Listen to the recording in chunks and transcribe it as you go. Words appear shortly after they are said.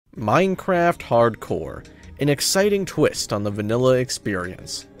Minecraft Hardcore, an exciting twist on the vanilla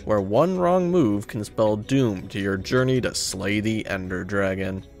experience, where one wrong move can spell doom to your journey to slay the Ender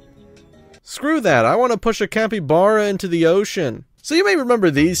Dragon. Screw that, I want to push a capybara into the ocean. So you may remember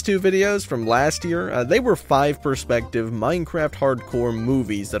these two videos from last year. They were 5 perspective Minecraft Hardcore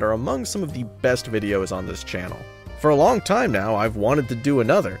movies that are among some of the best videos on this channel. For a long time now, I've wanted to do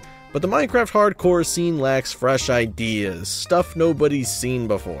another, but the Minecraft Hardcore scene lacks fresh ideas, stuff nobody's seen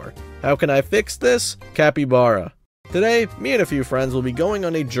before. How can I fix this? Capybara. Today, me and a few friends will be going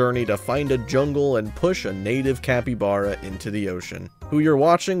on a journey to find a jungle and push a native capybara into the ocean. Who you're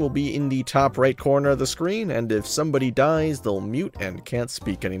watching will be in the top right corner of the screen, and if somebody dies, they'll mute and can't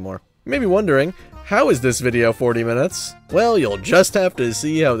speak anymore. You may be wondering, how is this video 40 minutes? Well, you'll just have to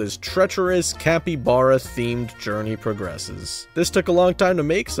see how this treacherous capybara-themed journey progresses. This took a long time to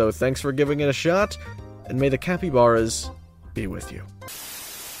make, so thanks for giving it a shot, and may the capybaras be with you.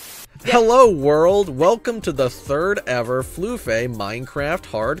 Hello world, welcome to the 3rd ever Flufayy Minecraft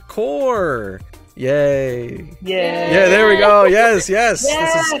Hardcore! Yay! Yay! Yeah, there we go. Yes, yes.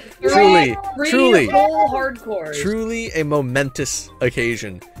 This is truly a momentous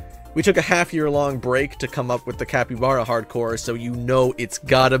occasion. We took a half-year-long break to come up with the Capybara Hardcore, so you know it's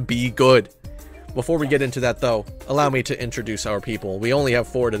gotta be good. Before we get into that, though, allow me to introduce our people. We only have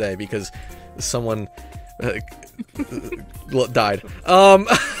 4 today because someone died.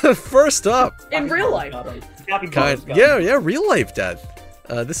 First up, in real life, real life death.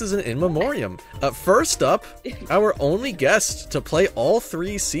 This is an in memoriam. First up, our only guest to play all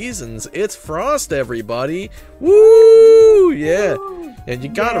 3 seasons. It's Frost, everybody. Woo! Yeah. And you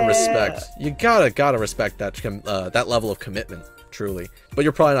gotta respect. You gotta respect that that level of commitment. Truly. But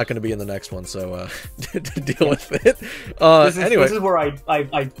you're probably not going to be in the next one, so to deal with it. Anyway, this is where I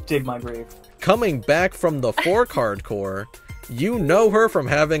dig my grave. Coming back from the Fork Hardcore, you know her from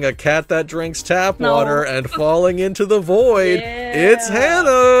having a cat that drinks tap water and falling into the void. Yeah. It's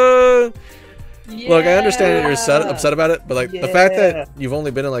Hannah! Yeah. Look, I understand that you're upset about it, but like the fact that you've only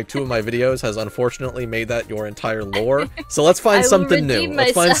been in like 2 of my videos has unfortunately made that your entire lore. So let's find something new.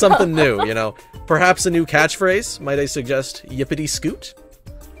 Let's find something new, you know. Perhaps a new catchphrase. Might I suggest yippity scoot?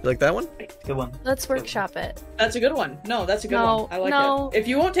 You like that one? Good one. Let's workshop it. That's a good one. No, that's a good one. I like it. If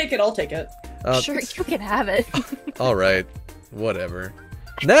you won't take it, I'll take it. Sure, you can have it. Alright. Whatever.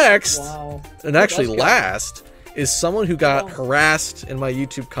 Next, and actually last, is someone who got harassed in my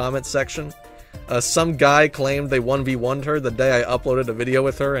YouTube comment section. Some guy claimed they 1v1'd her the day I uploaded a video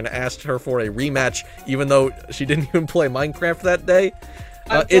with her and asked her for a rematch, even though she didn't even play Minecraft that day.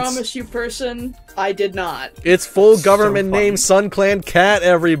 I promise you, person, I did not. It's full government name SunClan Cat,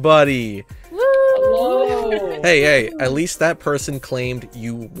 everybody! Woo! Hello. Hey, at least that person claimed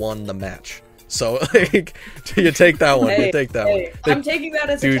you won the match. So, like, you take that one, you take that one. I'm taking that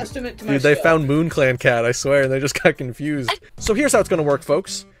as a testament to my Dude, they found MoonClan Cat, I swear, and they just got confused. So here's how it's gonna work,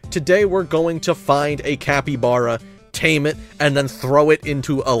 folks. Today we're going to find a capybara, tame it, and then throw it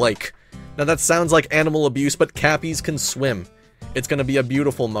into a lake. Now that sounds like animal abuse, but cappies can swim. It's gonna be a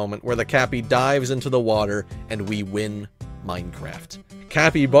beautiful moment where the cappy dives into the water and we win Minecraft.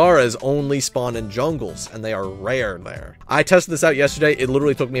 Capybaras only spawn in jungles, and they are rare there. I tested this out yesterday. It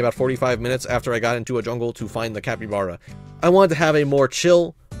literally took me about 45 minutes after I got into a jungle to find the capybara. I wanted to have a more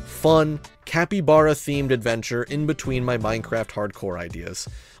chill, fun, capybara-themed adventure in between my Minecraft Hardcore ideas.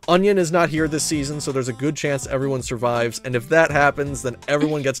 Onion is not here this season, so there's a good chance everyone survives, and if that happens, then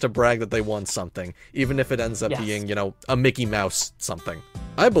everyone gets to brag that they won something, even if it ends up being, you know, a Mickey Mouse something.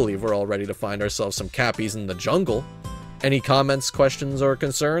 I believe we're all ready to find ourselves some cappies in the jungle. Any comments, questions, or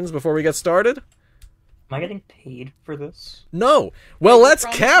concerns before we get started? Am I getting paid for this? No! Well, let's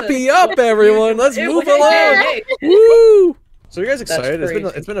cappy up, everyone! Let's move along! Woo! So you guys excited?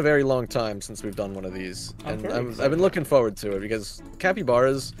 It's been a very long time since we've done one of these, and I've been looking forward to it because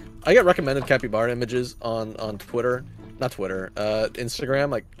capybaras. I get recommended capybara images on Twitter, not Twitter,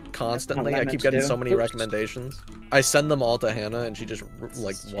 Instagram, like constantly. I keep getting so many recommendations. I send them all to Hannah, and she just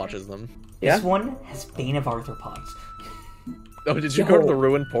like watches them. This one has Bane of Arthropods. Oh, did you go to the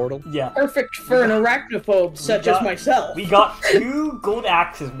ruined portal? Yeah. Perfect for an arachnophobe such as myself. We got 2 gold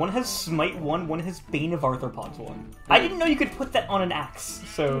axes. One has Smite 1, one has Bane of Arthropods 1. I didn't know you could put that on an axe,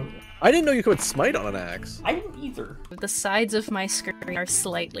 so... I didn't know you could Smite on an axe. I didn't either. The sides of my screen are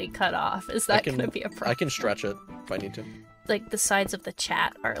slightly cut off. Is that going to be a problem? I can stretch it if I need to. Like, the sides of the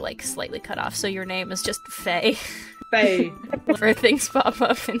chat are, like, slightly cut off, so your name is just Faye. Faye. For things pop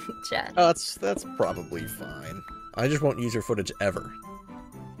up in the chat. Oh, that's probably fine. I just won't use your footage ever.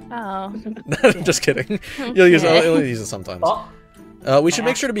 Oh. Just kidding. You'll use it sometimes. We should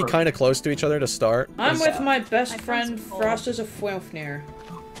make sure to be kind of close to each other to start. I'm with my best friend, Frost is a Fwelfnir.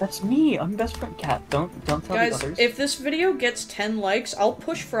 That's me. I'm best friend Cat. Don't tell Guys, the others. if this video gets 10 likes, I'll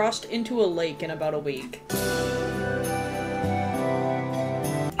push Frost into a lake in about a week.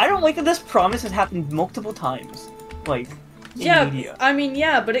 I don't like that this promise has happened multiple times. Like, in media. I mean,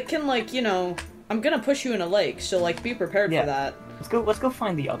 yeah, but it can, like, you know, I'm gonna push you in a lake, so, like, be prepared for that. Let's go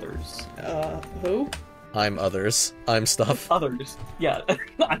find the others. Who? I'm others. I'm stuff. Others. Yeah.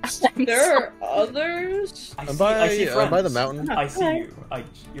 There are others? I'm by the mountain. I see you.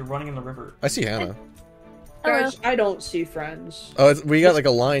 You're running in the river. I see Hannah. Guys, I don't see friends. Oh, we got like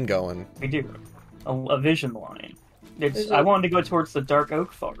a line going. We do. A vision line. I wanted to go towards the dark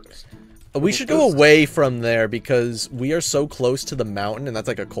oak forest. We should go away from there because we are so close to the mountain, and that's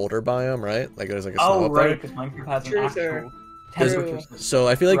like a colder biome, right? Like there's like a snow up there. Because Minecraft has an actual temperature system. So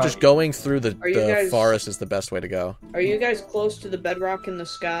I feel like just going through the forest is the best way to go. Are you guys close to the bedrock in the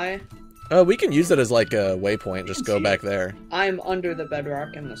sky? We can use that as like a waypoint. Just go back there. I'm under the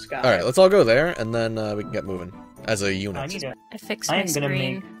bedrock in the sky. All right, let's all go there, and then we can get moving as a unit. I fixed my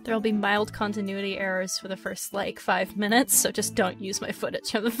screen. There'll be mild continuity errors for the first, like, 5 minutes, so just don't use my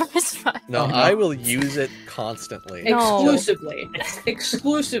footage from the first 5 No, I will use it constantly. Exclusively.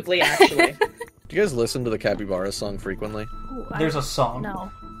 Exclusively, actually. Do you guys listen to the Capybara song frequently? Ooh, There's a song.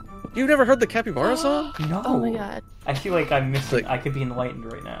 No. You've never heard the Capybara song? No. Oh my god. I feel like I'm missing. I could be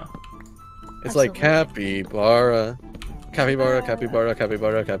enlightened right now. It's like Capybara. Capybara, capybara,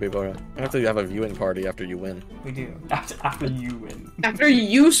 capybara, capybara. I have to have a viewing party after you win. We do. After you win. After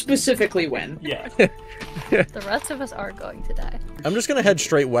you specifically win. Yeah. The rest of us are going to die. I'm just gonna head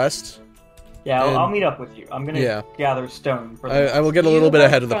straight west. Yeah, I'll meet up with you. I'm gonna gather stone. For I will get a little bit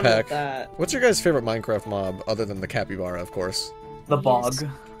ahead of the pack. What's your guys' favorite Minecraft mob, other than the capybara, of course? The bog.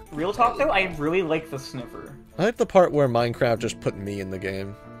 Real talk though, I really like the sniffer. I like the part where Minecraft just put me in the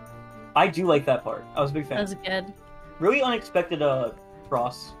game. I do like that part. I was a big fan. That was good. Really unexpected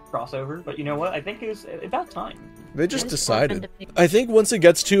crossover, but you know what? I think it was about time. They just decided. I think once it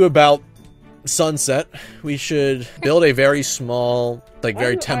gets to about sunset, we should build a very small, like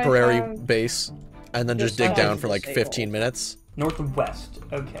very temporary base, and then just dig down for like 15 minutes. North and west.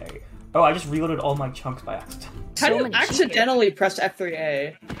 Okay. Oh, I just reloaded all my chunks by accident. How do you accidentally press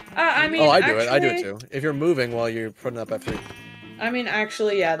F3A? I mean, I do it too. If you're moving while you're putting up F3. I mean,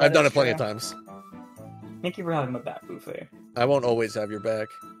 actually, yeah. I've done it plenty of times. Thank you for having my back, Flufayy. I won't always have your back.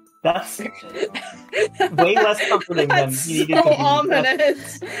 That's way less comforting than you needed to be. So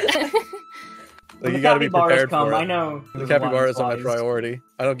ominous. Like, you gotta be prepared for it. I know. The capybaras are my priority.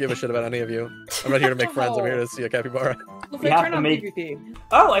 I don't give a shit about any of you. I'm not here to make friends. I'm here to see a capybara. We have to make...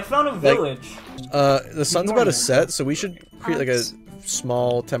 Oh, I found a village. The sun's about to set, so we should create like a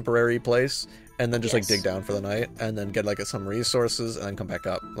small temporary place, and then just like dig down for the night, and then get like some resources, and then come back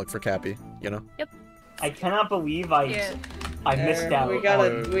up, look for Cappy. You know. Yep. I cannot believe I missed out. We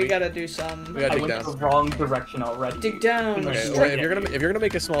gotta do some. We gotta dig down. down. The wrong direction already. Dig down. Okay, well, if you're gonna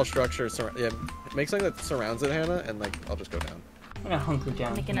make a small structure, make something that surrounds it, Hannah, and like I'll just go down. I'm gonna hunker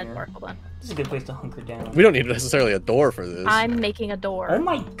down. Making a door. Hold on. This is a good place to hunker down. We don't need necessarily a door for this. I'm making a door. Oh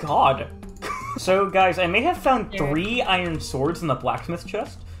my god. So guys, I may have found 3 iron swords in the blacksmith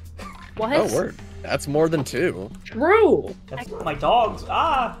chest. What? Oh word. That's more than 2. True. That's my dogs.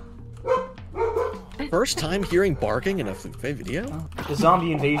 Ah. First time hearing barking in a Flufayy video? The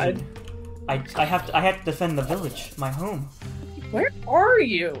zombie invasion. I have to defend the village, my home. Where are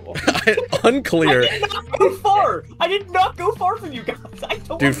you? Unclear. I did not go far. I did not go far from you guys. I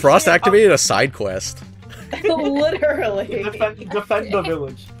don't. Dude, Frost activated a side quest. Literally. Defend the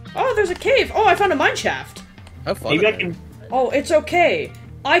village. Oh, there's a cave. Oh, I found a mine shaft. Have fun. Maybe I can. Oh, it's okay.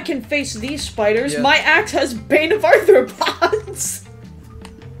 I can face these spiders. Yeah. My axe has Bane of Arthropods.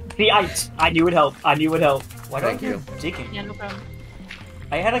 See, I knew it helped. I knew it would help. Why Thank you. Digging? Yeah, no problem.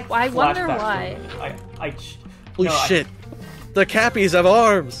 I had a I wonder flashback. why. Holy shit. The Cappies have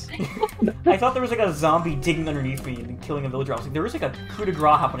arms! I thought there was like a zombie digging underneath me and killing a villager. I was like, there was like a coup de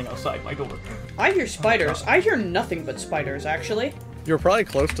grace happening outside my door. I hear spiders. I hear nothing but spiders, actually. You're probably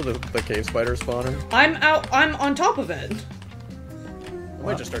close to the cave spider spawner. I'm on top of it. I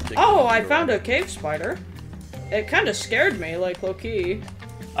might just start digging. Oh, I found a cave spider. It kind of scared me, like, low-key.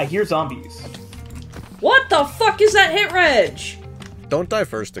 I hear zombies. What the fuck is that hit reg? Don't die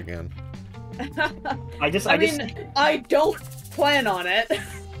first again. I don't plan on it.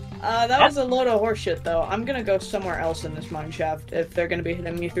 That was a load of horseshit, though. I'm gonna go somewhere else in this mine shaft if they're gonna be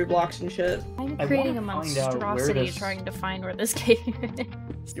hitting me through blocks and shit. I'm creating a monstrosity trying to find where this cave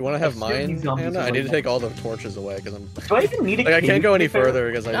is. You want to have mine, Hannah? I need to take all the torches away because I'm. Do I even need a cave? I can't go any further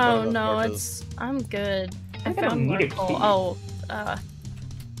because I. Oh no, I'm good. I found more coal. Oh,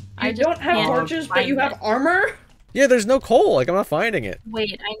 I don't have torches, but you have armor. Yeah, there's no coal. Like, I'm not finding it.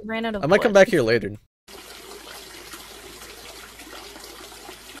 Wait, I ran out of I might come wood. back here later.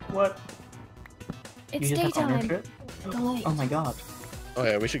 What? It's You just have honor daytime. trip? The light. Oh my god. Oh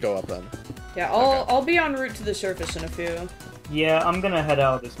yeah, we should go up then. Yeah, Okay. I'll be en route to the surface in a few. Yeah, I'm gonna head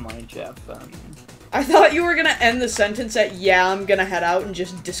out of this mine shaft then. I thought you were gonna end the sentence at "Yeah, I'm gonna head out" and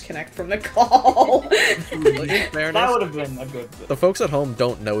just disconnect from the call. In That fairness, would have been a good bit. the folks at home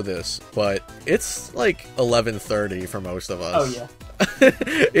don't know this, but it's like 11:30 for most of us. Oh yeah.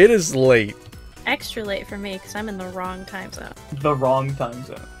 It is late. Extra late for me because I'm in the wrong time zone. The wrong time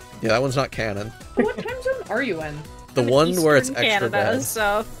zone. Yeah, that one's not canon. What time zone are you in? The I'm in one where it's Eastern extra Canada, bad.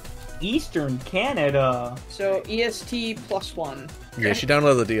 so Eastern Canada. So EST +1. Yeah, she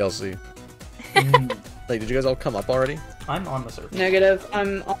downloaded the DLC. Mm, Like, did you guys all come up already? I'm on the surface. Negative.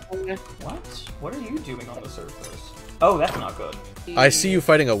 I'm on What? What are you doing on the surface? Oh, that's not good. I see you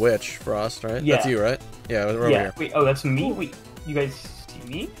fighting a witch, Frost, right? Yeah. That's you, right? Yeah, we're over Yeah. here. Wait. Oh, that's me. Wait. You guys see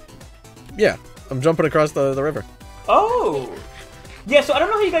me? Yeah, I'm jumping across the river. Oh. Yeah. So I don't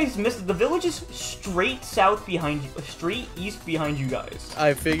know how you guys missed it. The village is straight south behind you, straight east behind you guys.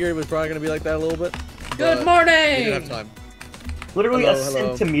 I figured it was probably gonna be like that a little bit. Good but we didn't morning. have time. Literally Hello, a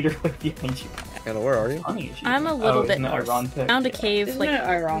hello. centimeter away behind you. Anna, where are you? Funny as you. I'm a little bit isn't it north. ironic? Found a Yeah. cave Isn't like it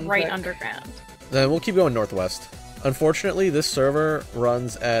ironic? right underground. Then we'll keep going northwest. Unfortunately, this server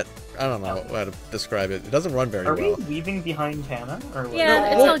runs at, I don't know how to describe it. It doesn't run very Are we well. leaving behind Hannah? Or what? Yeah, No,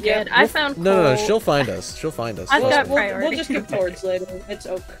 it's we'll- all good. yeah, I we'll- found coal. No, she'll find us. She'll find us. I've trust got me. We'll priority. just get towards later. It's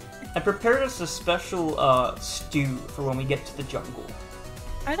okay. I prepared us a special stew for when we get to the jungle.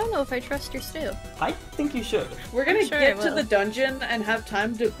 I don't know if I trust your stew. I think you should. We're gonna I'm sure get I to will. the dungeon and have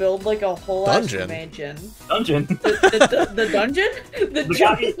time to build like a whole Dungeon? ass mansion. Dungeon. The dungeon? The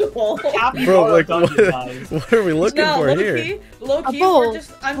Cappy- jungle. Capybara Bro, like, dungeon, what, guys. what are we looking No, for low here? key, low A key. bowl I'm for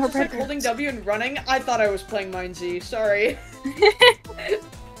just like breakfast. holding W and running. I thought I was playing Mine Z. Sorry.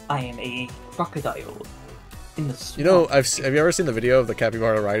 I am a crocodile in the swamp. You know, have you ever seen the video of the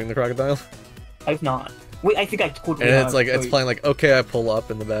capybara riding the crocodile? I've not. Wait, I think I totally And have. it's like it's Wait, playing like "Okay, I pull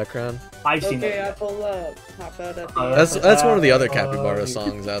up" in the background. I've seen Okay, I that. pull up. Hop out at the That's one of the other capybara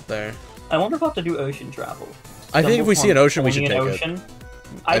songs out there. I wonder if I'll have to do ocean travel. I think if we see an ocean, we should take it. it.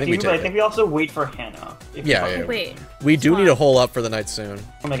 I I think do, we but take I it. think we also wait for Hannah. If Yeah, possible. yeah. Wait. We do need a Swamp. hole up for the night soon.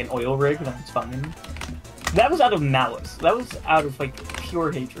 Or like an oil rig, that's fine. That was out of malice. That was out of like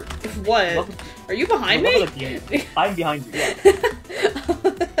pure hatred. What? Are you behind me? I'm behind you.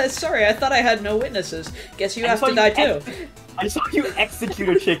 Yeah. Sorry, I thought I had no witnesses. Guess you I have saw to you die too. I saw you execute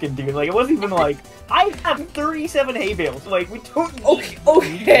a chicken, dude. Like it wasn't even like I have 37 hay bales. Like we don't. Need... Okay,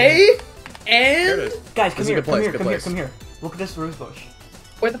 okay. Here it And is. Guys, This is come a here, good come place, here, good come here, place. come here. Look at this rose bush.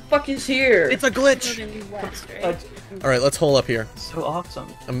 where the fuck is here? It's a glitch. Moving west, right? It's All right, let's hole up here. so awesome.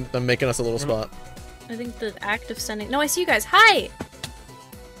 I'm making us a little spot. I think the act of sending. No, I see you guys. Hi.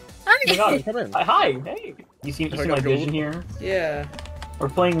 Hi. Oh my god. Come in. Hi, hey. You see I my gotta go- vision here? Yeah. We're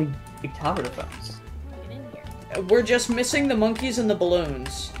playing big tower defense. Get in here. We're just missing the monkeys and the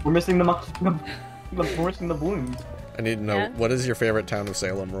balloons. We're missing the we're missing the balloons. I need to know Yeah. what is your favorite town of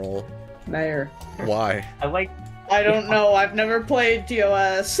Salem role? Mayor. Why? I like. I don't know. I've never played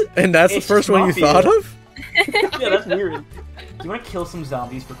TOS. And that's It's the first one you mafia. thought of? Yeah, that's weird. Do you want to kill some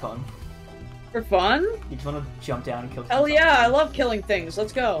zombies for fun? For fun? You just want to jump down and kill. Some Hell yeah, I zombies? love killing things.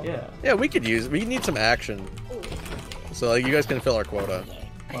 Let's go. Yeah. Yeah, we need some action. So like you guys can fill our quota.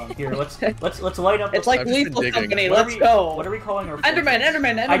 Here, let's light up. It's like I've just been Lethal digging. Company. What are Let's we- go. What are we calling our? Enderman,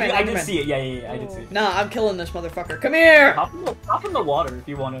 Enderman, Enderman, I Enderman. did see it. Yeah, I did see it. Nah, I'm killing this motherfucker. Come here. Hop in the water if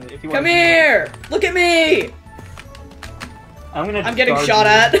you want to. If you want. Come here. Look at me. I'm getting guard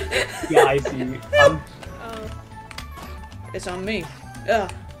shot you. at. Yeah, I see. Oh. It's on me.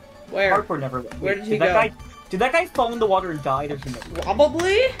 Ugh. Where? Hardcore never. Where did he that go? Guy, did that guy fall in the water and die? There's no.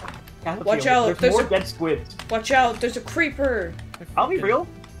 Probably. Yeah, let's Watch see. out, There's more there's dead squids. Watch out. There's a creeper. I'll be real.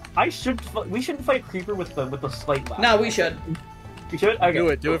 We shouldn't fight a creeper with the slight laugh. No, we should. We should.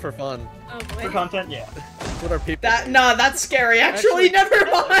 Okay. Do it for fun. Oh For boy. content, yeah. That's what our people. That's scary. Actually, never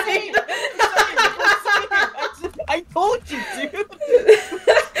mind. I told you, dude.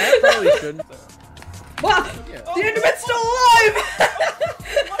 That probably shouldn't. Wow, the Enderman's still alive.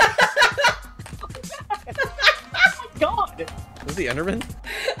 God. Was the Enderman?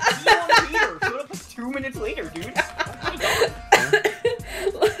 Peter showed up like 2 minutes later, dude.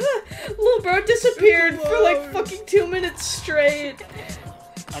 Little bro disappeared for like fucking 2 minutes straight,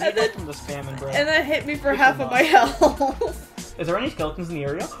 I need that from the spamming, bro. and that hit me for half of my health. Is there any skeletons in the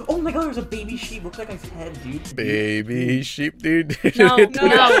area? Oh my god, there's a baby sheep. Looks like a head, dude. Baby sheep, dude. No,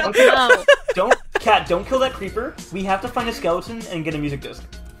 no, no. Don't kill that creeper. We have to find a skeleton and get a music disc.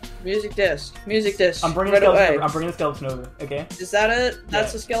 Music disc. Music disc. I'm bringing right the skeleton away. over. I'm bringing the skeleton over. Okay. Is that it?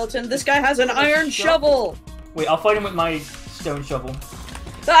 That's Yeah. a skeleton. This guy has an iron shovel. Wait, I'll fight him with my stone shovel.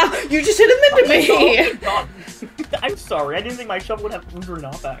 Ah! You just hit him into me. Oh my God. I'm sorry. I didn't think my shovel would have moved or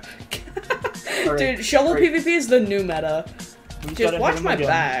not back. Right. Dude, shovel Right. PvP is the new meta. We Just gotta watch hit him my again.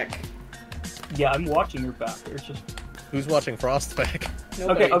 back. Yeah, I'm watching your back. There's just. Who's watching Frostback?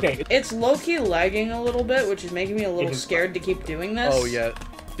 Nobody. Okay. It's low-key lagging a little bit, which is making me a little It is scared to keep doing this. Oh yeah,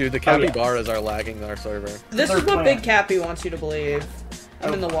 dude, the Oh, yeah. capybaras are lagging our server. This Third is what plan. Big Cappy wants you to believe. I'm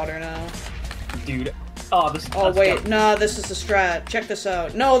Oh. in the water now. Dude. Oh, this. Oh wait, nah, this is the strat. Check this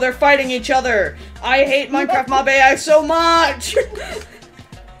out. No, they're fighting each other. I hate Minecraft Mob AI so much.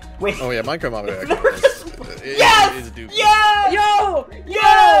 Wait. Oh yeah, Minecraft Mob Yes! is duped. Yes! Yo!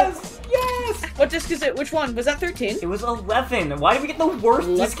 Yes! Yes! What disc is it? Which one? Was that 13? It was 11. Why did we get the worst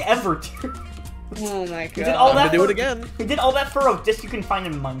disc ever, dude? Oh my god. We did all I'm gonna that do for- it again. We did all that for a disc you can find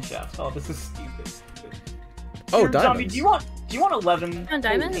in Mineshaft. Oh, this is stupid. Oh, Here, Zombie, diamonds. do you want 11? want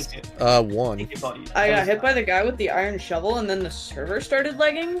diamonds? Take it. 1. Take it, buddy. I That got was hit by the guy with the iron shovel and then the server started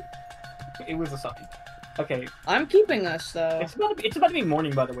lagging. It was a sign. Okay. I'm keeping this though. It's about to be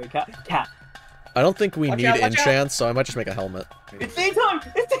morning, by the way, Cat. I don't think we Watch need out, watch out. enchants, so I might just make a helmet. It's daytime!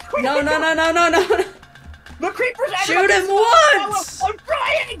 It's daytime! No, no, no, no, no, no. The creeper's Shoot him once! I'm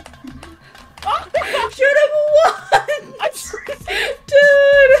trying! Shoot him once! I'm trying!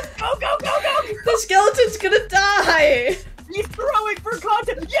 Dude! Go, go, go, go! The skeleton's gonna die! He's throwing for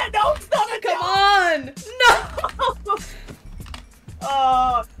content! Yeah, no, it's not a Come on! No!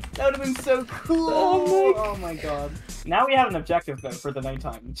 Oh, that would have been so cool! Oh Oh my god. Now we have an objective, though, for the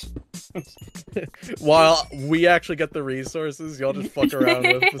nighttime. While we actually get the resources, y'all just fuck around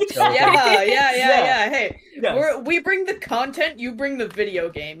with the skeleton. Yeah. Hey, Yes. we bring the content, you bring the video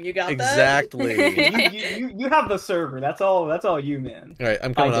game. You got that? Exactly. you have the server. That's all you, man. Alright,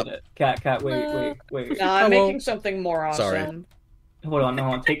 I'm I coming did up. it. Cat, wait. Nah, I'm Hello. making something more awesome. Sorry. Hold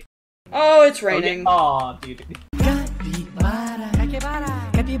on, take. Oh, it's raining. Aw, dude.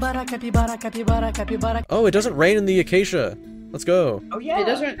 Oh, it doesn't rain in the acacia. Let's go. Oh yeah. It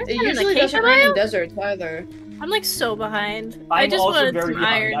doesn't. That's It not an usually acacia doesn't rain in biome? deserts either. I'm like so behind. I I'm just also wanted very some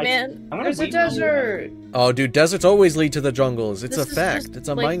behind. iron, man. I'm gonna There's a wait until- desert. Oh, dude, deserts always lead to the jungles. It's This a is fact. just, It's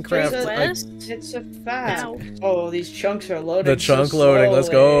a like, Minecraft. There's a- Like, It's a fact. Ow. Oh, these chunks are loading. the chunk loading. Let's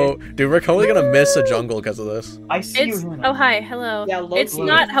go, dude. We're totally gonna miss a jungle because of this. I see It's you. Hannah. oh hi, hello. Yeah, load It's load.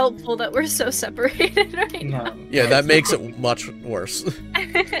 not helpful that we're so separated right now. No. Yeah, that makes it much worse.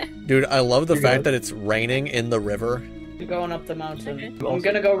 Dude, I love the fact that it's raining in the river. You're going up the mountain. Okay. I'm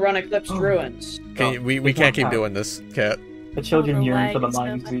gonna go run Eclipse Ruins. We can't keep doing this, Cat. The children Oh, the yearn for the lag is so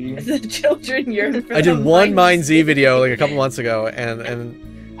Mind Z. The children yearn for I did the one mines. Mind Z video like a couple months ago,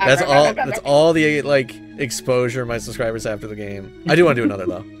 and that's all. That's all the like exposure my subscribers have to the game. I do want to do another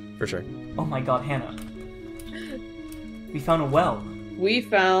though, for sure. Oh my god, Hannah. We found a well. We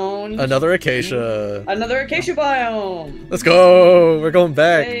found Another acacia. another acacia biome. Let's go. We're going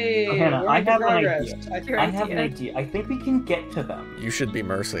back. Hey, Oh, Hannah, we're I making have an progress. idea. Your I have an idea. idea. I think we can get to them. You should be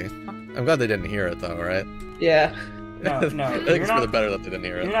Mercy. I'm glad they didn't hear it though, right? Yeah. No, I think you're it's for the not. better that they didn't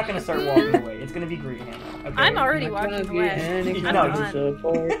hear You're it. not gonna start walking away. It's gonna be great, Hannah. Okay? I'm already Not gonna walking be away. any No, kind you- of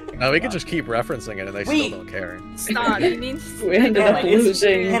support. No, we could just keep referencing it and they Wait. still don't care. Stop. It means We ended Hannah, up it's-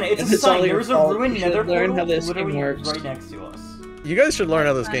 losing. Hannah, it's and a sign. all your There's a fault. ruined You should nether learn how portal this game literally works. right next to us. You guys should learn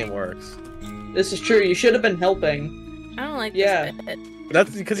how this game works. This is true. You should have been helping. I don't like Yeah. this bit.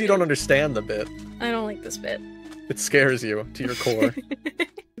 That's because you don't understand the bit. I don't like this bit. It scares you to your core.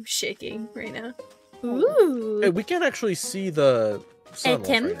 I'm shaking right now. Ooh. Hey, we can't actually see the A sun. while it's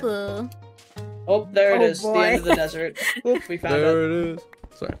raining. temple. Oh, there it Oh, is. The boy. end of the desert. Oop, we found it. There it is.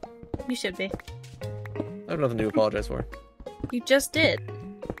 Sorry, You should be. I have nothing to apologize for. You just did.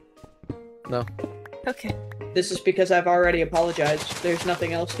 No. Okay. This is because I've already apologized. There's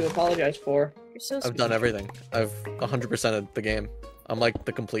nothing else to apologize for. You're so I've sweet. done everything. I've 100%ed the game. I'm like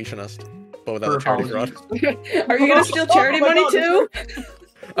the completionist, but without For the charity fraud. apologies. Are you gonna steal charity Oh my money God, too?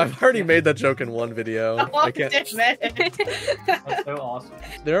 I've already made that joke in one video. Oh, I can't. damn it. That's so awesome.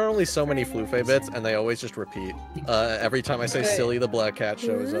 There are only so many Flufayy bits, and they always just repeat. Every time I say Okay. silly, the black cat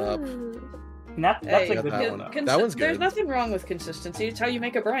shows up. Ooh. And that's Hey, a good that one. one. That one's There's good. nothing wrong with consistency. It's how you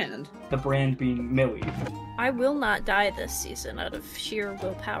make a brand. The brand being Millie. I will not die this season out of sheer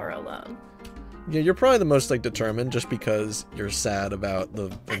willpower alone. Yeah, you're probably the most like determined, just because you're sad about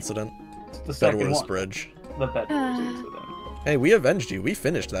the incident. It's the second Bedwars one. Bridge. The Bedwars Ah. incident. Hey, we avenged you. We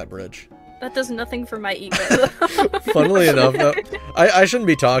finished that bridge. That does nothing for my ego. Funnily enough, though, I shouldn't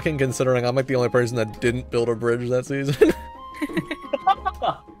be talking considering I'm like the only person that didn't build a bridge that season.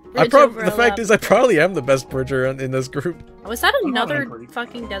 Bridge over The a fact lot. is, I probably am the best bridger in this group. Was that I'm having another a great-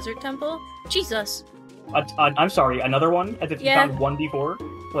 fucking desert temple? Jesus. I'm sorry, another one? As if you Yeah. found one before?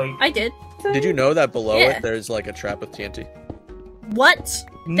 Like, I did. Did you know that below Yeah. it there's like a trap with TNT? What?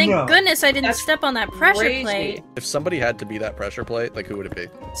 Thank no. goodness I didn't That's step on that pressure crazy. plate. If somebody had to be that pressure plate, like who would it be?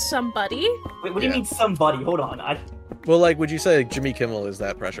 Somebody? Wait, what do you Yeah. mean somebody? Hold on. Well, like, would you say Jimmy Kimmel is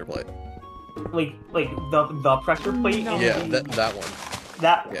that pressure plate? Like the pressure plate? No. in Yeah, the- that one.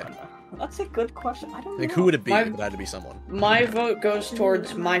 That Yeah. one. That's a good question. I don't know. Like, who would it be My- if it had to be someone? My vote goes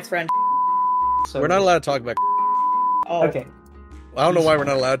towards my friend. So, We're not allowed to talk about. Oh. Okay. I don't know why we're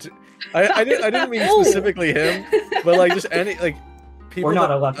not allowed to. I didn't mean Oh. specifically him, but like just any like people. We're not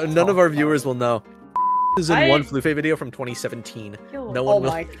that- allowed to none of talk our about viewers it. will know. This is in I- one Flufayy video from 2017. Yo, No one Oh will.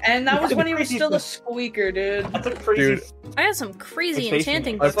 my! And that was when he was Crazy still a thing. squeaker, dude. That's a crazy. Dude. I have some crazy It's facing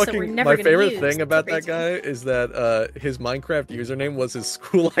enchanting me. My books that we're fucking never my gonna favorite use. thing about It's that guy is that his Minecraft username was his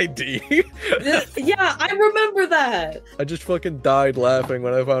school ID. Yeah, I remember that. I just fucking died laughing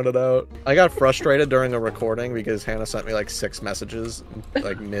when I found it out. I got frustrated during a recording because Hannah sent me like 6 messages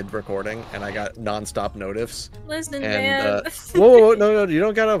like mid-recording, and I got non-stop notifs. Listen, And man. whoa, no, you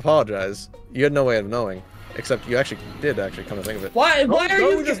don't gotta apologize. You had no way of knowing, except you actually did come to think of it. Why? Why are no,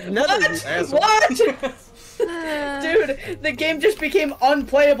 you just what? never, you asshole. What? Dude, the game just became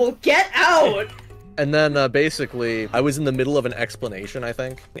unplayable. Get out! And then basically, I was in the middle of an explanation, I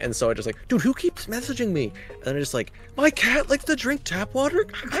think, and so I just like, dude, who keeps messaging me? And I'm just like, my cat likes to drink tap water.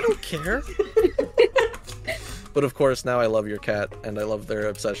 I don't care. But of course, now I love your cat, and I love their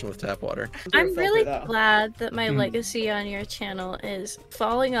obsession with tap water. I'm really though. glad that my Hmm. legacy on your channel is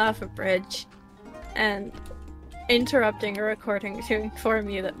falling off a bridge and interrupting a recording to inform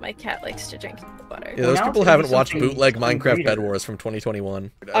you that my cat likes to drink water. Yeah, those now people it's gonna haven't be watched something bootleg even Minecraft greater. Bed Wars from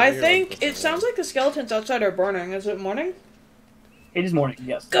 2021. I think it sounds like the skeletons outside are burning. Is it morning? It is morning.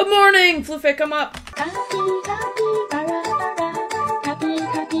 Yes. Good morning, Flufayy. Come up.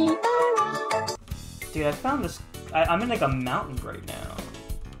 Dude, I found this. I'm in like a mountain right now.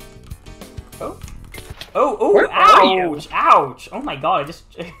 Oh! Where are you? Ouch! Ouch! Oh my god! I just.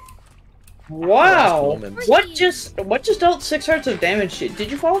 Wow. Moments. What just dealt 6 hearts of damage to you? Did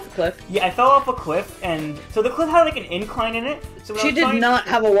you fall off a cliff? Yeah, I fell off a cliff, and so the cliff had like an incline in it. So when I She was did trying- not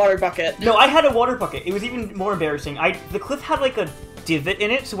have a water bucket. No, I had a water bucket. It was even more embarrassing. The cliff had like a divot in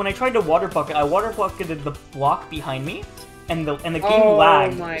it, so when I tried to water bucket, I water bucketed the block behind me, and the game Oh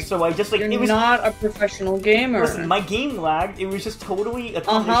lagged. my- So I just like You're it was. not a professional gamer. Listen, my game lagged. It was just totally a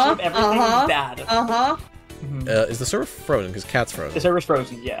combination of everything bad. Uh-huh. Is the server frozen? Because cat's The frozen. server's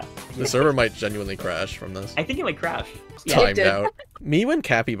frozen. Yeah, The server might genuinely crash from this. I think it might crash. Yeah. Timed did. out. Me and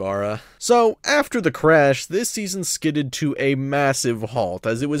Capybara. So, after the crash, this season skidded to a massive halt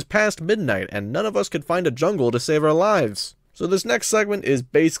as it was past midnight and none of us could find a jungle to save our lives. So this next segment is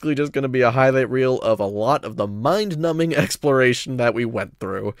basically just going to be a highlight reel of a lot of the mind-numbing exploration that we went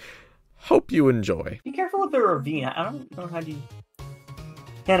through. Hope you enjoy. Be careful with the ravine. I don't know how do you.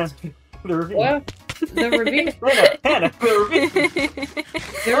 Hannah, the ravine. What? The ravine. Hannah, the ravine.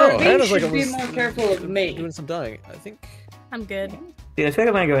 The Oh, ravine Hannah's should like be almost more careful of me. doing some dying. I think... I'm good. Dude, I feel like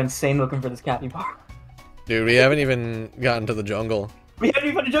I'm gonna go insane looking for this capybara. Dude, we haven't even gotten to the jungle. We haven't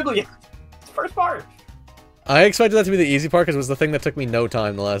even found a jungle yet. It's the first part. I expected that to be the easy part because it was the thing that took me no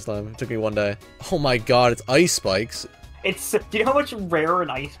time the last time. It took me one day. Oh my god, it's ice spikes. It's. Do you know how much rarer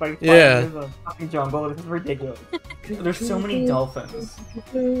an ice spike Yeah. is a fucking jungle? This is ridiculous. There's so many dolphins.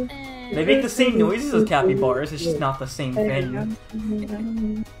 They They make the same noises as capybaras. It's just not the same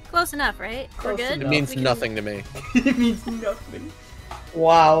thing. Close enough, right? We're Close good? It enough. means We can- nothing to me. It means nothing.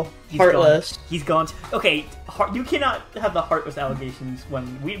 Wow. He's Heartless. Gone. He's gone. Okay, you cannot have the heartless allegations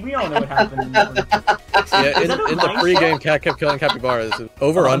when we all know what happened. In this one. Yeah, Is that a in the mine pre-game, shaft? cat kept killing capybaras.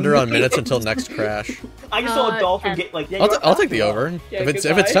 Over under on minutes until next crash. I just saw a dolphin 10. get like. Yeah, I'll take the over. Yeah, if it's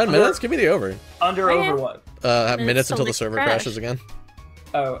goodbye. 10 minutes, give me the over. Under Oh, yeah. over what? Minutes till until the next server crash. crashes again.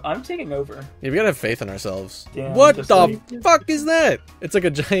 Oh, I'm taking over. Yeah, we gotta have faith in ourselves. Yeah, What just the like- fuck is that? It's like a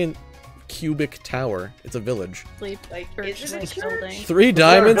giant cubic tower. It's a village. Sleep Like, church isn't it like church? building. 3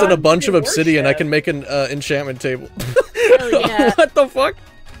 diamonds and a God, bunch of worship. obsidian. I can make an enchantment table. Hell yeah. What the fuck?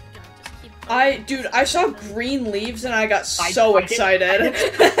 Just keep Dude, I saw green leaves and I got I- so I did- excited.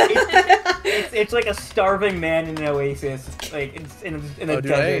 It's like a starving man in an oasis. Like it's in a Oh,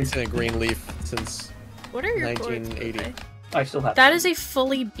 dude, I ain't desert. seen a green leaf since What are your 1980. chords? I still have. That is a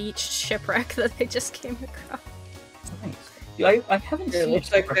fully beached shipwreck that I just came across. nice. Dude, I haven't It seen. looks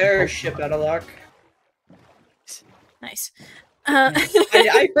a like shipwreck they're in ship Pokemon. out of luck. Nice.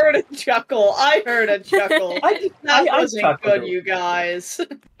 I heard a chuckle. I heard a chuckle. That I wasn't chuckled. good, you guys.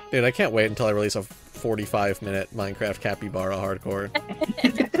 Dude, I can't wait until I release a 45-minute Minecraft Capybara Hardcore.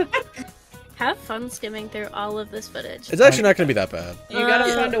 Have fun skimming through all of this footage. It's actually not going to be that bad. You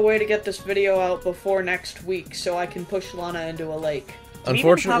gotta find a way to get this video out before next week so I can push Lana into a lake.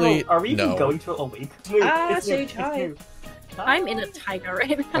 Unfortunately, are we even no. going to a lake? Sage, hi. I'm in a tiger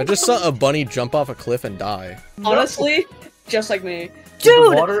right now. I just saw a bunny jump off a cliff and die. Honestly, just like me.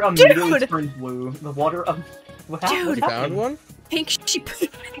 The water immediately turned blue. The water what happened? You found one? Pink sheep.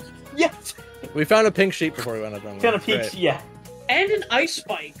 Yes! We found a pink sheep before we went up on Found a pink, yeah. And an ice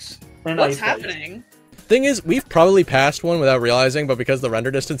spikes. And What's ice spikes. happening? Thing is, we've probably passed one without realizing, but because the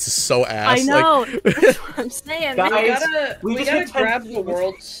render distance is so ass, I know. That's what I'm saying. Guys, We we gotta just hit grab 10 the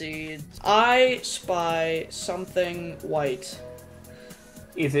world seed. I spy something white.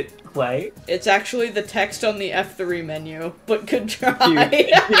 Is it clay? It's actually the text on the F3 menu, but good try. Dude,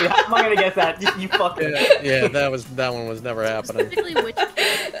 how am I gonna get that? You fucking... yeah, that one was never happening. Specifically, which?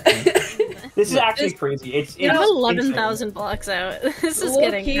 This is actually crazy. It's I'm insane. 11,000 blocks out. This is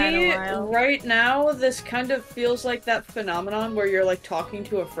getting kind of wild. Right now, this kind of feels like that phenomenon where you're like talking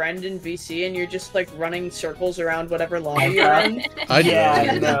to a friend in VC and you're just like running circles around whatever lobby you're in. I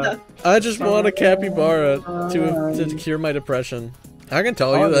just want a capybara to cure my depression. I can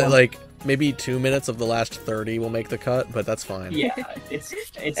tell you that like maybe 2 minutes of the last 30 will make the cut, but that's fine. Yeah, it's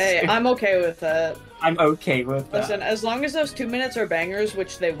Hey, I'm okay with that. I'm okay with that. Listen, as long as those 2 minutes are bangers,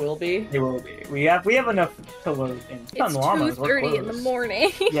 which they will be. They will be. We have enough to load in. It's 2:30 in the morning.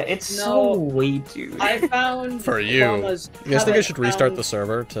 Yeah, it's No. so late, dude. I found For you. llamas You guys think I should haven't restart found- the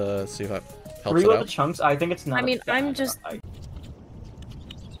server to see if that helps it Reload the out? chunks. I think it's not. I mean, I'm just-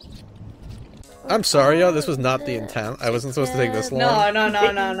 I'm sorry, yo. This was not the intent. I wasn't supposed to take this long.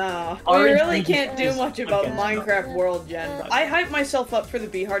 No. We Orange really green can't do is much about against Minecraft World Gen. I hyped myself up for the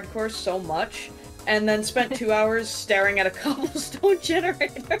B Hardcore so much, and then spent 2 hours staring at a cobblestone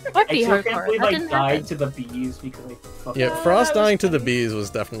generator. What be I can't hardcore? believe That I didn't died happen. to the bees because I fucking... Yeah, Frost dying to the bees was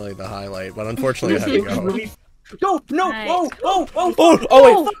definitely the highlight, but unfortunately I had to go. No! Nice.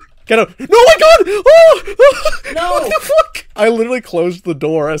 Oh wait! Get out! No, my God! Oh! No! What the fuck? I literally closed the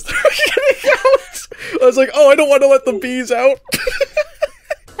door as they were getting out. I was like, oh, I don't want to let the bees out.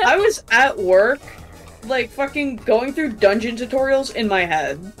 I was at work, like fucking going through dungeon tutorials in my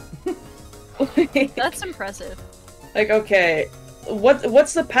head. That's impressive. Like, okay,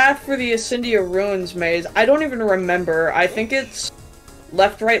 what's the path for the Ascendia Ruins maze? I don't even remember. I think it's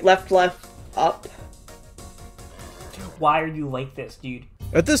left, right, left, up. Why are you like this, dude?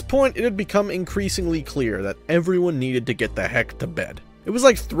 At this point, it had become increasingly clear that everyone needed to get the heck to bed. It was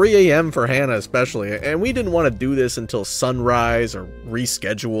like 3 a.m. for Hannah especially, and we didn't want to do this until sunrise or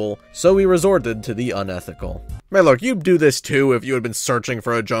reschedule, so we resorted to the unethical. Man, look, you'd do this too if you had been searching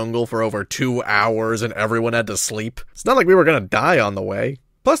for a jungle for over 2 hours and everyone had to sleep. It's not like we were gonna die on the way.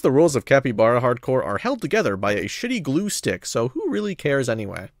 Plus, the rules of Capybara Hardcore are held together by a shitty glue stick, so who really cares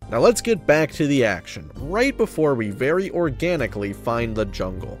anyway? Now let's get back to the action, right before we very organically find the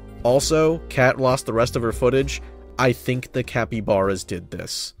jungle. Also, Kat lost the rest of her footage. I think the capybaras did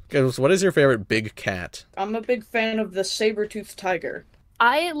this. Guys, what is your favorite big cat? I'm a big fan of the saber-toothed tiger.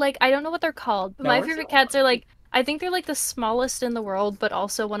 I don't know what they're called, but No, my it's favorite not. cats are like, I think they're like the smallest in the world, but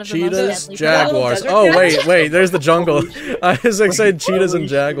also one of the most Cheetahs, deadly. jaguars. Desert Oh, cats? wait, there's the jungle. I was excited cheetahs and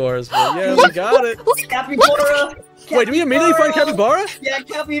jaguars, but yeah, we got it. Capybara! Wait, did we immediately find capybara? Yeah,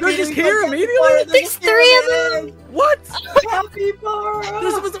 capybara! They're just here immediately? There's 3 of them! What? Capybara!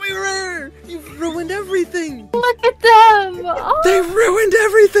 This was the way rare. You've ruined everything. Look at them! Oh, They ruined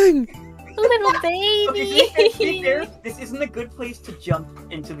everything. little Okay, to be baby! fair, this isn't a good place to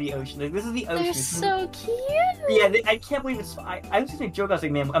jump into the ocean. Like, this is the ocean. They're This so cute! Yeah, I can't believe it's. I was just gonna joke. I was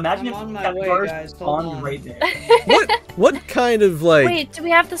like, man, imagine I'm if on my way, capybaras guys, hold spawned on. right there. What kind of like? Wait, do we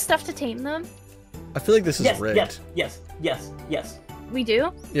have the stuff to tame them? I feel like this is Yes, rigged. yes. We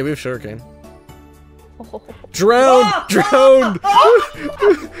do? Yeah, we have sugarcane. Oh. Drowned! Ah! Drowned!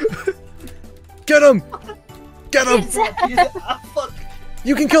 Get him! Get him! Ah, fuck.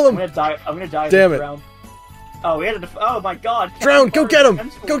 You can kill I'm him! gonna die. Damn it. Drown. Oh, we had to. Oh my god. Drown! Go get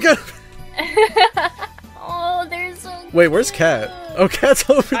him! Go get him! Oh, they're so cute. Wait, where's Cat? Oh, Cat's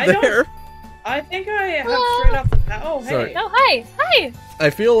over I don't- there. I think I have straight off the path. Oh, hey. Sorry. Oh, hi! Hi! I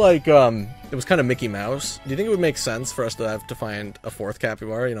feel like it was kind of Mickey Mouse. Do you think it would make sense for us to have to find a 4th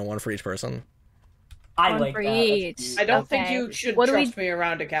capybara? You know, one for each person. I One like for that. each. That's cute. I don't think Okay. you should What do we- trust me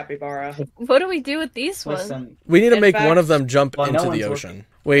around a capybara. What do we do with these ones? Listen. We need to In make fact- one of them jump Well, no into the one's ocean.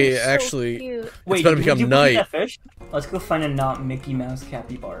 Wait, They're so actually, cute. Wait, gonna did become you night. That fish? Let's go find a not Mickey Mouse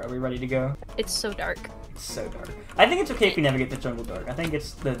capybara. Are we ready to go? It's so dark. It's so dark. I think it's okay if you navigate the jungle dark. I think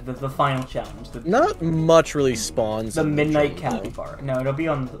it's the final challenge. Not much really spawns. The in midnight jungle. capybara. No, it'll be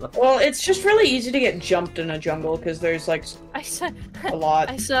on the. Well, it's just really easy to get jumped in a jungle because there's like I saw a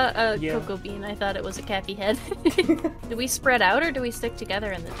lot. I saw a Yeah. cocoa bean. I thought it was a cappy head. Do we spread out or do we stick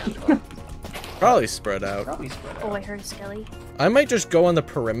together in the jungle? Probably spread out. Probably spread out. Oh, I heard a skelly. I might just go on the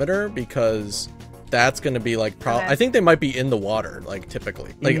perimeter because that's gonna be like Okay. I think they might be in the water, like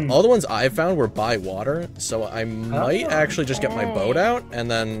typically. Like all the ones I found were by water, so I might actually just get my boat out and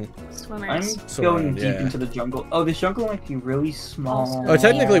then I'm Swimmers. going deep yeah. into the jungle. Oh, the jungle might be really small. Oh,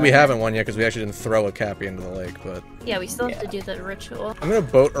 technically we haven't won yet because we actually didn't throw a cappy into the lake, but Yeah, we still have to do the ritual. I'm gonna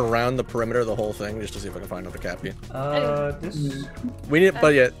boat around the perimeter of the whole thing just to see if I can find another cappy. This. We need,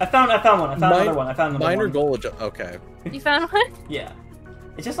 but yeah, I found one. I found another one. I found another minor one. goal. Okay, You found one? Yeah.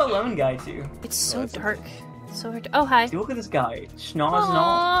 It's just a lone guy too. It's so that's dark. So hard. Oh, hi. See, look at this guy. Schnoz and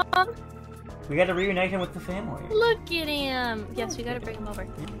all. Aw, We gotta reunite him with the family. look at him. Yes, we gotta bring him over.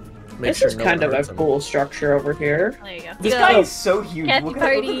 make This sure is no kind one of a hurts him. cool structure over here. There you go. This Go. guy is so huge. Happy Look at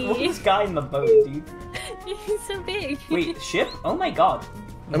party. this guy in the boat, dude. He's so big. Wait, ship? Oh my god.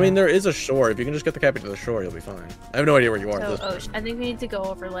 I mean, there is a shore. If you can just get the cappy to the shore, you'll be fine. I have no idea where you are at So, this point. I think we need to go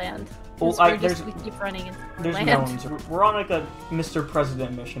over land. Well, 'Cause we keep running into There's land. mountains. We're on like a Mr.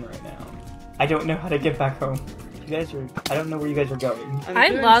 President mission right now. I don't know how to get back home. You guys are. I don't know where you guys are going. I'm I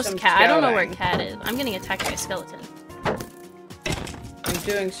doing lost some Cat. I don't know where scouting. Cat is. I'm getting attacked by a skeleton. I'm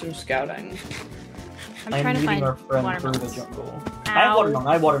doing some scouting. I'm I'm trying to leading find our friend through the watermelons. jungle. I have Ow. watermelon.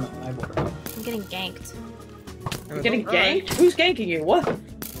 I have watermelon. I have watermelon. I'm getting ganked. You're getting ganked? Who's ganking you? What?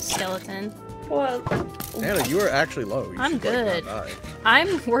 Skeleton. What? Anna, you are actually low. You I'm should, like, good. not die.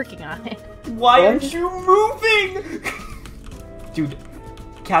 I'm working on it. Why What? aren't you moving? Dude,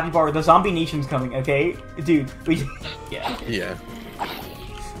 Capybara, the zombie nation's coming, okay? Dude, we... Yeah. Yeah.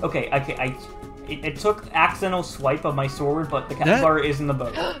 Okay, it took accidental swipe of my sword, but the Capybara is in the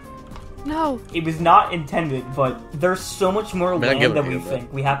boat. No. It was not intended, but there's so much more Man, give land it than to we you,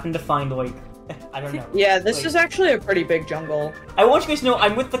 think. We happen to find, like... I don't know. Yeah, this Like, is actually a pretty big jungle. I want you guys to know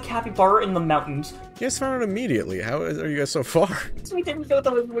I'm with the Capybara in the mountains. You guys found it immediately. How are you guys so far? So we didn't go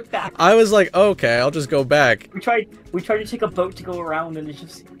the way back. I was like, okay, I'll just go back. We tried to take a boat to go around, and it's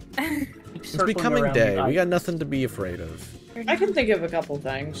just... It's becoming day. We got nothing to be afraid of. I can think of a couple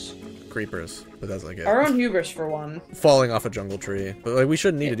things. Creepers, but that's like it. Our own hubris, for one. Falling off a jungle tree. But like, we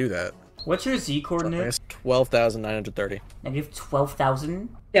shouldn't need to do that. What's your Z coordinate? It's 12,930. Negative 12,000?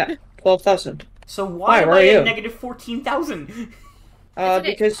 Yeah, 12,000. So Why, why am where I are you? at negative 14,000?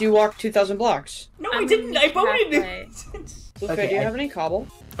 okay. Because you walked 2,000 blocks. No, I'm I didn't. I boated halfway. it. Okay, do you have any cobble?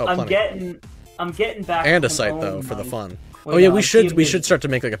 Oh, I'm plenty. getting back. And a from site home, though for the man. fun. Wait, Oh yeah, no, we I see should it. start to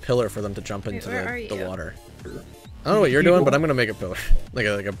make like a pillar for them to jump into where are the you? water. I don't know what you're doing, but I'm gonna make a pillar, like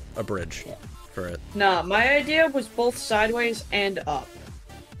a bridge for it. Nah, my idea was both sideways and up.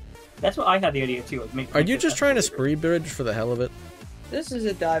 That's what I had the idea too. Make Are you just trying to spree bridge for the hell of it? This is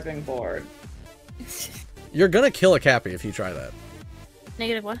a diving board. You're gonna kill a cappy if you try that.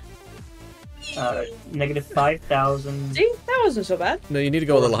 Negative what? Negative 5,000? See? That wasn't so bad. No, you need to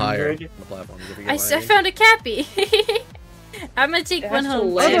go a little higher on 400. the platforms. If you I get what mean. found a cappy. I'm gonna take It one has to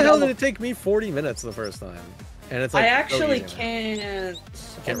home. land How the hell on did the- it take me 40 minutes the first time? And it's like I so actually easy now. can't.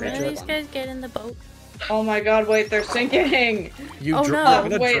 Can't One reach of it. these guys get in the boat. Oh my god, wait, they're sinking! You Oh, no. you're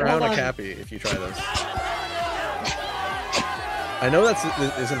gonna Wait, drown hold a on. cappy if you try this. I know this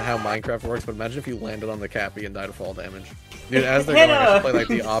isn't how Minecraft works, but imagine if you landed on the cappy and died of fall damage. Dude, as they're going, I should play like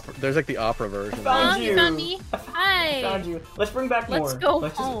the opera. There's like the opera version. Found Oh, you. you found me? Hi. Found you. Let's bring back more. Let's go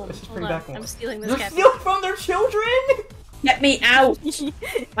Let's home. just Hold bring on. back more. I'm stealing this They're cappy. stealing from their children? Get me out!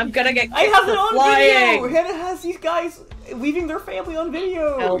 I'm gonna get I kicked have it for on flying! video! Hannah has these guys leaving their family on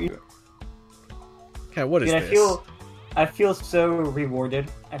video! Help. Okay, what is Dude, this? I feel so rewarded.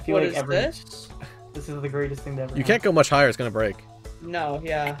 I feel What like is this? This is the greatest thing to ever You can't go much higher; it's gonna break. No,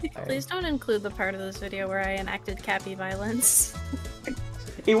 yeah. Please don't include the part of this video where I enacted cappy violence.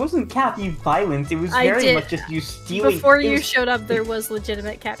 It wasn't cappy violence, it was I very did- much just you stealing. Before it you was- showed up, there was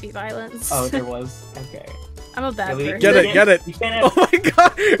legitimate cappy violence. Oh, there was? Okay. I'm a bad Yeah, we- person. Get it, get it! You can't have, Oh my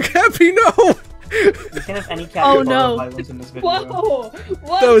god, Cappy, no! you can't have any cappy Oh, no. violence in this video. Whoa!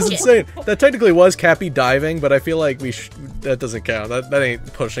 Whoa! That was insane. That technically was Cappy diving, but I feel like that doesn't count. That ain't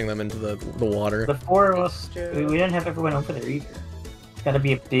pushing them into the water. The four of us, That's we true. didn't have everyone over there either. It's gotta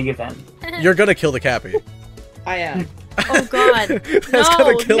be a big event. You're gonna kill the Cappy. I am. Oh god. That's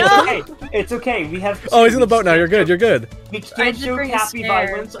gonna kill no. him. Okay, it's okay. We have. Oh, he's in the boat now. You're good. You're good. We I can't did show bring a Cappy spare,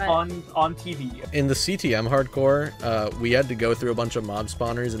 violence but- on TV. In the CTM hardcore, we had to go through a bunch of mob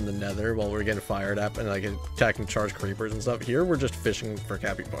spawners in the Nether while we were getting fired up and like attacking charged creepers and stuff. Here, we're just fishing for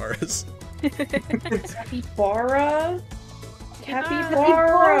capybaras. Capybara?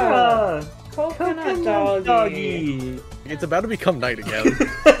 Capybara! Coconut doggy. It's about to become night again.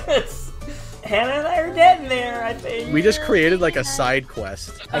 Hannah and I are dead in there, I think. We just created like a side quest.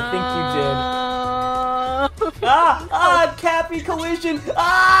 I think you did. Ah! Cappy collision!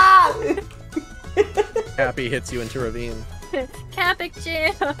 Ah! Cappy hits you into ravine. Capic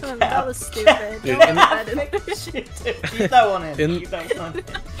jam. That was stupid. Dude, Don't in- let that in. Keep that one in. In- Keep that one in.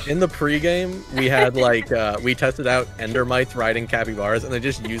 In the pregame, we had like we tested out endermites riding capybaras, and they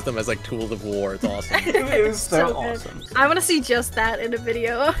just used them as like tools of war. It's awesome. It was so So good. awesome. I want to see just that in a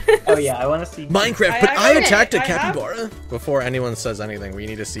video. Oh yeah, I want to see Minecraft, I but I actually- attacked a I have- capybara. Before anyone says anything, we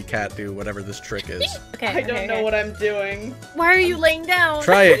need to see Cat do whatever this trick is. Okay. I don't know what I'm doing. Why are you laying down?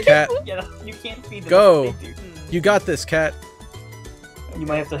 Try it, Cat. Yeah, you can't feed them. Go. They do. You got this, Cat. You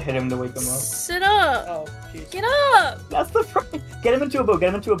might have to hit him to wake him up. Sit up. Oh, jeez. Get up. That's the problem. Get him into a boat. Get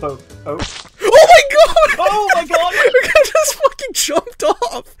him into a boat. Oh. Oh my god! Oh my god! The cat just fucking jumped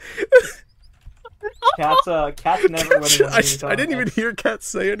off! Cat's never winning. I didn't even hear Cat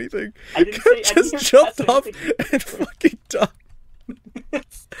say anything. I didn't Cat say- I didn't just hear jumped Cat off say anything. and fucking died.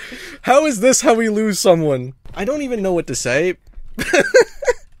 How is this how we lose someone? I don't even know what to say.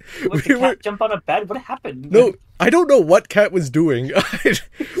 What, the cat jump on a bed? What happened? No, I don't know what Cat was doing.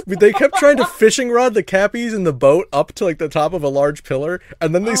 They kept trying to fishing rod the cappies in the boat up to like the top of a large pillar,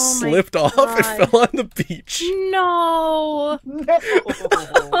 and then they Oh my slipped off and God. fell on the beach. No. No.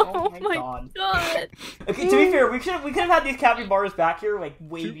 Oh my god. god. Okay, to be fair, we could have had these capybaras back here like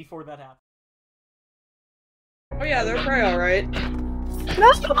way before that happened. Oh yeah, they're probably alright.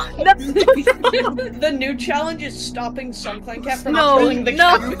 No. The new challenge is stopping Sunclan Cat from No, killing the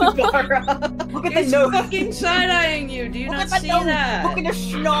no. capybara. Look at the It's nose. fucking side-eyeing you. Do you Look not at that see nose. that? Look at the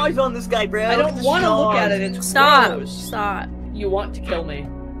schnoz on this guy, bro. I don't want to look at it. It's Stop. gross. Stop. You want to kill me,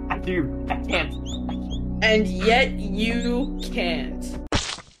 I do. I can't. and yet you can't.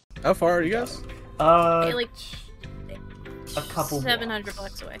 How far are you guys? Okay, like A couple 700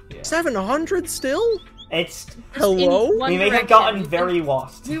 blocks away. Yeah. 700 still? It's. Hello? In one We may have direction. gotten very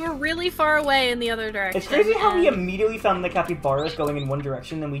lost. We were really far away in the other direction. It's crazy how we and- immediately found the capybaras going in one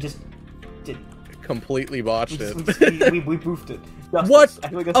direction, and we just didn't. Completely botched it. We boofed it. Justice. What? I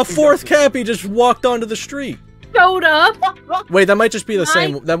feel like that's A true fourth justice. cappy just walked onto the street. showed up. Wait, that might just be the My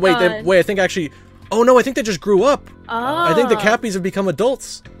same. Then wait, God. wait. I think actually. Oh no, I think they just grew up. Oh. I think the cappies have become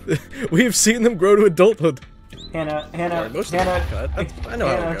adults. We've seen them grow to adulthood. Hannah, Sorry, most of them Hannah. are cut. I know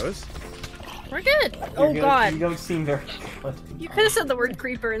how Hannah. it goes. We're good. You're Oh good. god. You don't seem very good. You could have said the word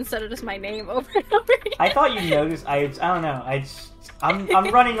creeper instead of just my name over and over again. I thought you noticed. I don't know.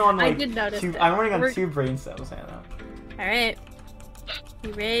 I'm running on I like did notice two. that. I'm running on We're- 2 brain cells, Hannah. Alright.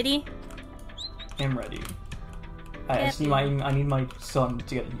 You ready? I'm ready. I just need I need my son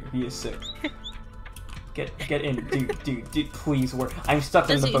to get in here. He is sick. Get in, dude, please work. I'm stuck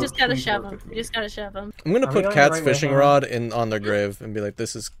in the You boat. just gotta Please shove work him. with You me. just gotta shove him. I'm gonna Are we put going Cat's the right way, fishing Hannah? rod on their grave and be like,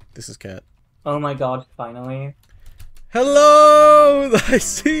 "This is Cat." Oh my god! Finally. Hello, I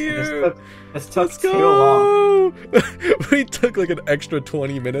see you. This took Let's too long. go! We took like an extra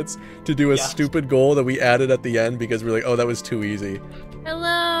 20 minutes to do a Yeah. stupid goal that we added at the end because we're like, oh, that was too easy.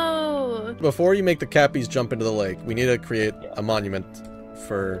 Hello. Before you make the cappies jump into the lake, we need to create Yeah. a monument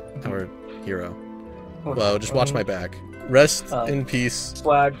for our hero. Hold Well, on. just watch my back. Rest Uh, in peace.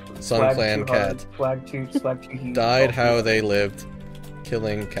 Swag. Sun swag Clan too hard, Cat. Swag too huge. Died Oh, how huge. they lived,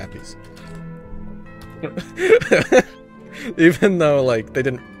 killing cappies. Yep. Even though, like, they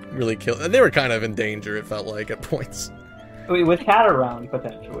didn't really kill. They were kind of in danger, it felt like, at points. Wait, with Cat around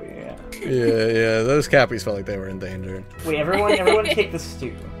potentially. Yeah. Yeah, those cappies felt like they were in danger. Wait, everyone, take the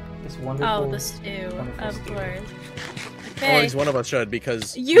stew. This wonderful. Oh, the stew. wonderful Of stew. course. Or at Okay. least one of us should,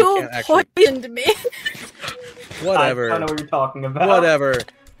 because we You can't actually. poisoned me. I Whatever. don't know what you're talking about. Whatever.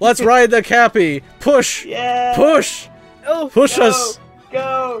 Let's ride the cappy. Push. Yeah. Push. Oh, Push Go. us.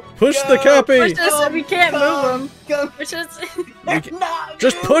 Go. Push go, the cappy. push us. We can't move them. Go. Push us. Not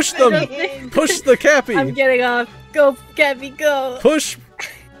Just move push them. anything. Push the cappy. I'm getting off. Go, Cappy, go. Push.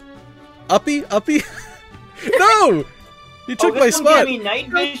 Uppy. No. You took my this one spot. gives me night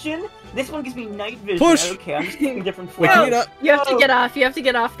vision. This one gives me night vision. Push. Okay, I'm just picking different Wait, flags. can you not? You have to Go. get off. You have to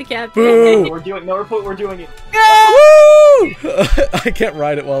get off the Cappy. Boo. We're doing it. Woo! I can't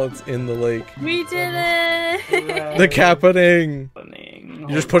ride it while it's in the lake. We did it. The cappening. You're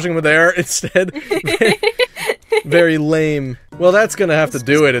just pushing him there instead.